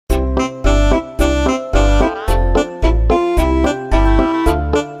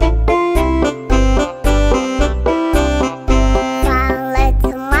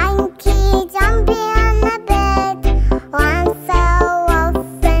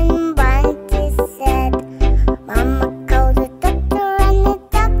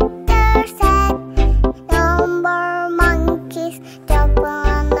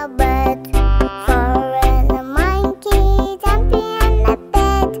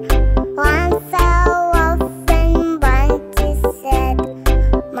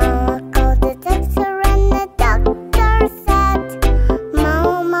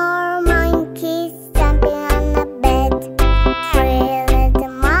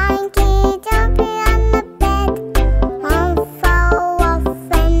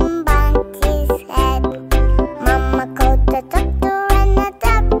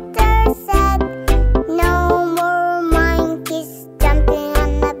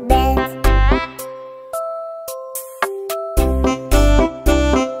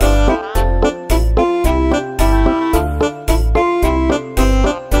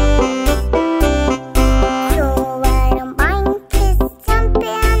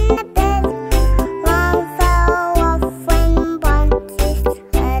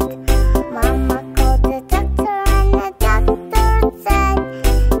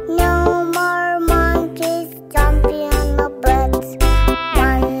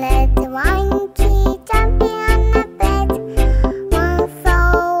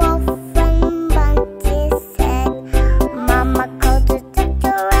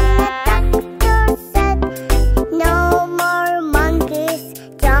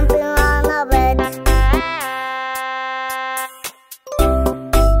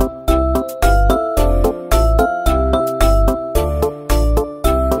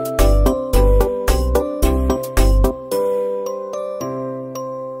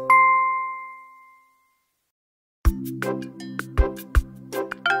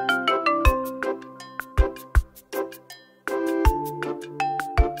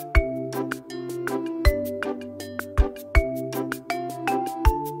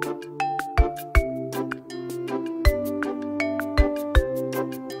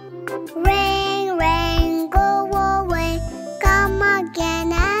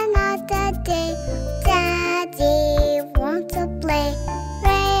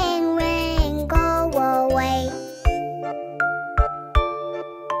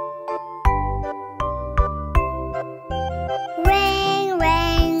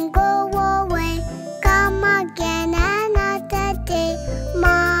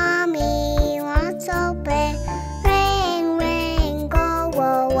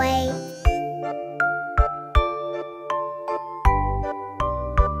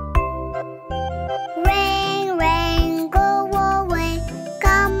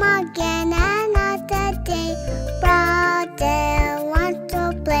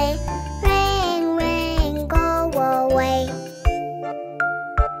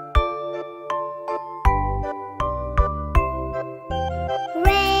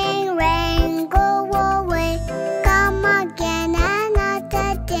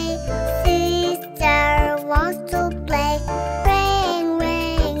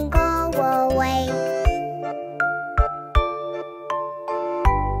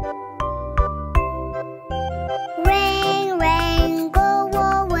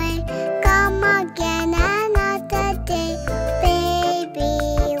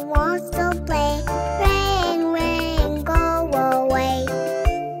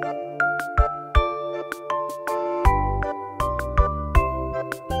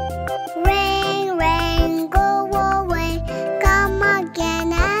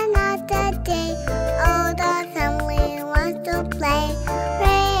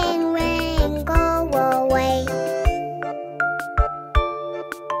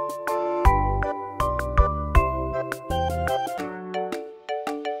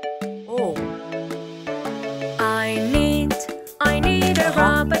a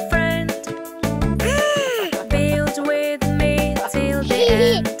robot friend. Build with me till the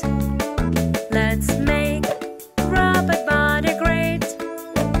end. Let's make robot body great.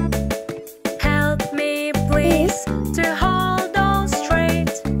 Help me please to hold on straight.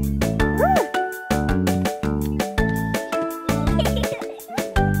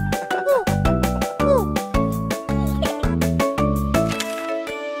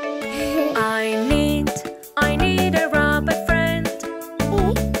 I need a robot friend.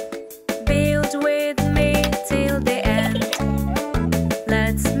 Build with me till the end.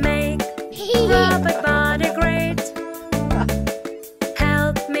 Let's make robot body great.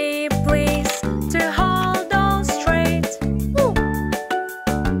 Help me please to hold on straight.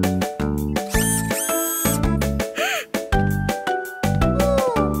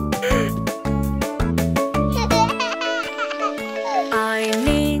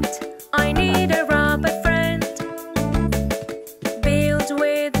 I need a robot friend. Build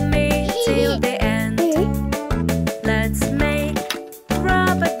with me till the end. Let's make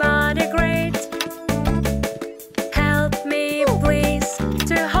robot body great. Help me please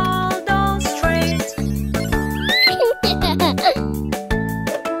to hold on straight.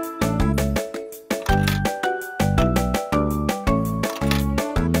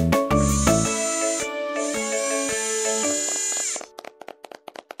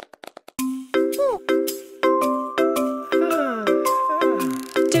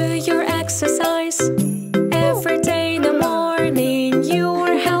 Do your exercise every day in the morning. You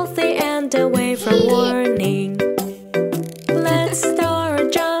are healthy and away from warning. Let's start a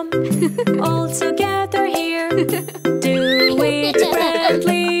jump all together here. Do it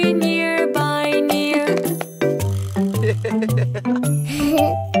friendly, near by near.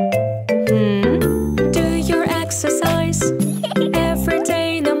 Do your exercise every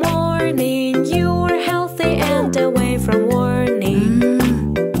day in the morning. You are healthy and away from warning.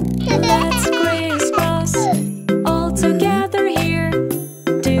 Let's crisscross all together here.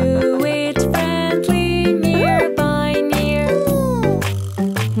 Do it friendly, near by near.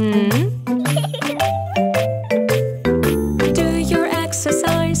 Do your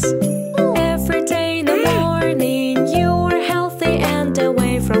exercise every day in the morning. You are healthy and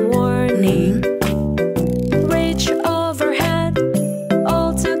away from warning. Reach overhead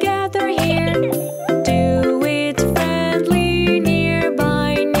all together here. Do it friendly, near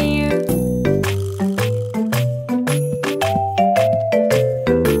by near.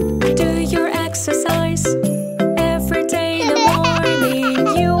 Do your exercise every day in the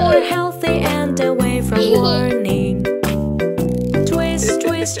morning. You are healthy and away from warning. Twist,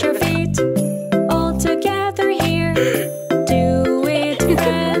 twist your feet all together here. Do it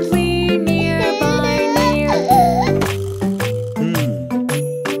friendly, near by near.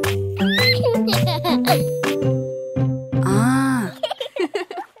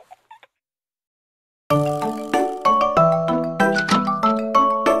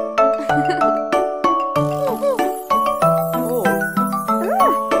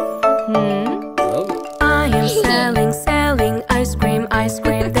 I am selling ice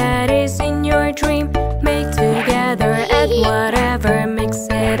cream that is in your dream. Make together, add whatever, mix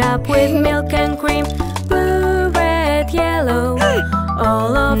it up with milk and cream. Blue, red, yellow,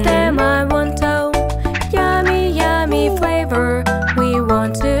 all of them I want to. Yummy, yummy flavor, we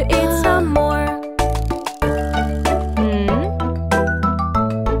want to eat some more.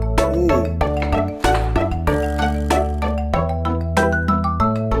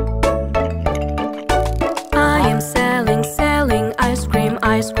 I am selling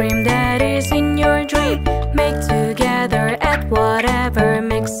ice cream that is in your dream. Make together, add whatever,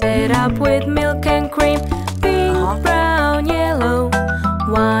 mix it up with milk and cream. Pink, brown, yellow,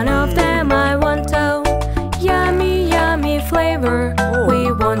 one of them I want to. Yummy, yummy flavor,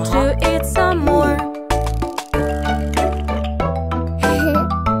 we want to eat some more.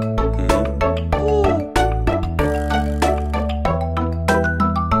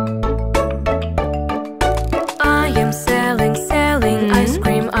 I am selling ice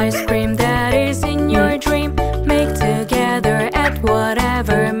cream that is in your dream. Make together, add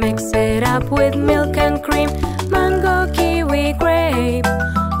whatever, mix it up with milk and cream. Mango, kiwi, grape,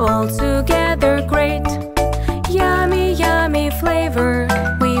 all together great. Yummy, yummy flavor,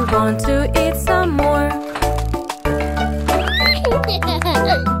 we want to eat some more.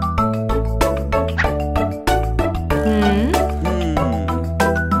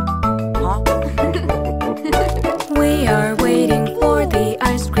 We are waiting for the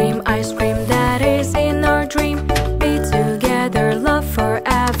ice cream that is in our dream. Be together, love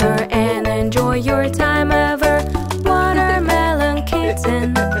forever, and enjoy your time ever. Watermelon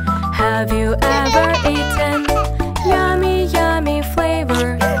kitten, have you ever eaten? Yummy, yummy flavor.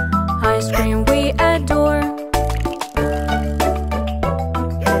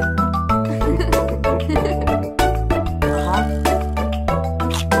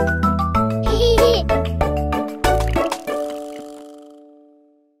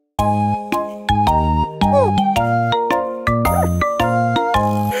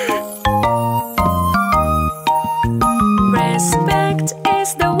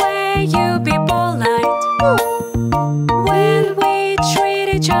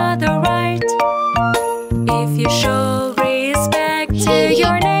 each other right. If you show respect to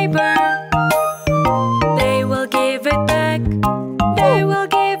your neighbor, they will give it back. They will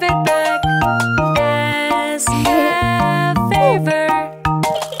give it back as a favor.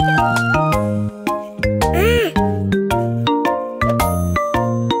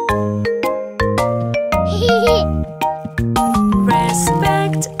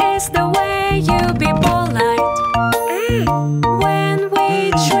 Respect is the way you be polite. When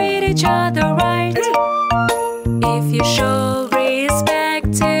we treat each other right. If you show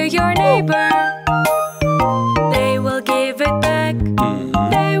respect to your neighbor, they will give it back.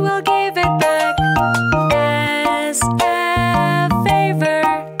 They will give it back as a favor.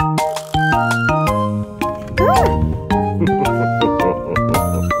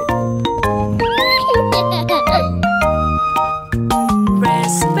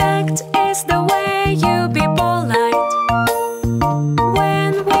 Respect is the way you be polite.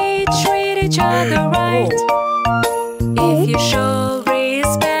 When we treat each other right. If you show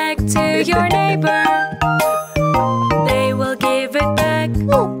respect to your neighbor, they will give it back.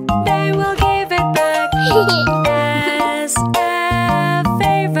 They will give it back as a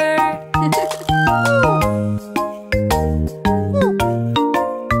favor.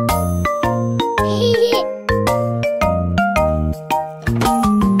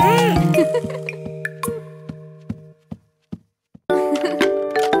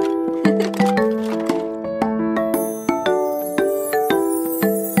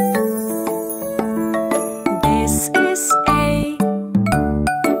 This is A.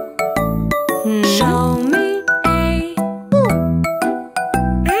 Show me A.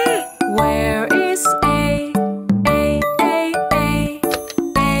 Where is A? A, A, A.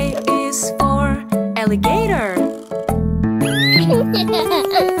 A is for alligator.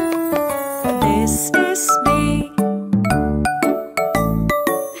 This is B.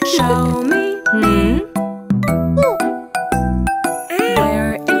 Show me B.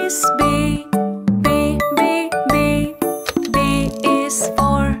 Where is B? B, B, B. B is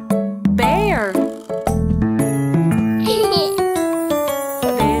for bear.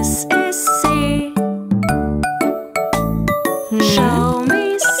 This is C. Show me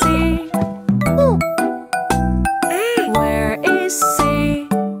C. Where is C?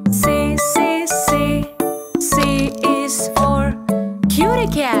 C, C, C. C is for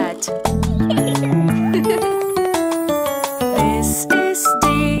cutie cat. This is D.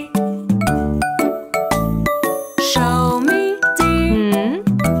 Show me D.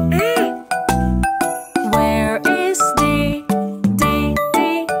 Where is D? D, D,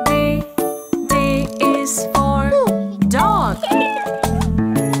 D. D is for dog.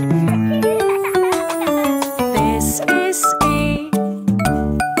 This is E.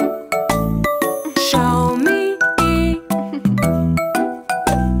 Show me E.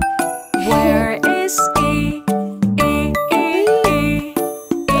 Where is E? E, E, E.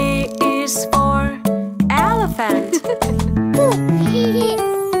 E is for elephant.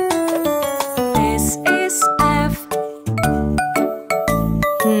 This is F.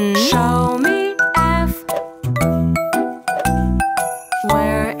 Show me F.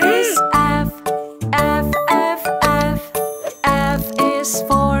 Where is F? F, F, F. F is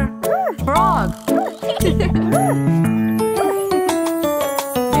for frog.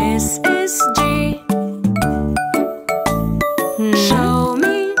 This is G. Show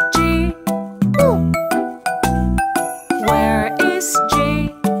me G. Where is G?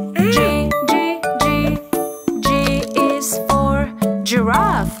 G, G, G. G is for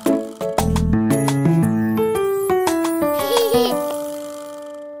giraffe.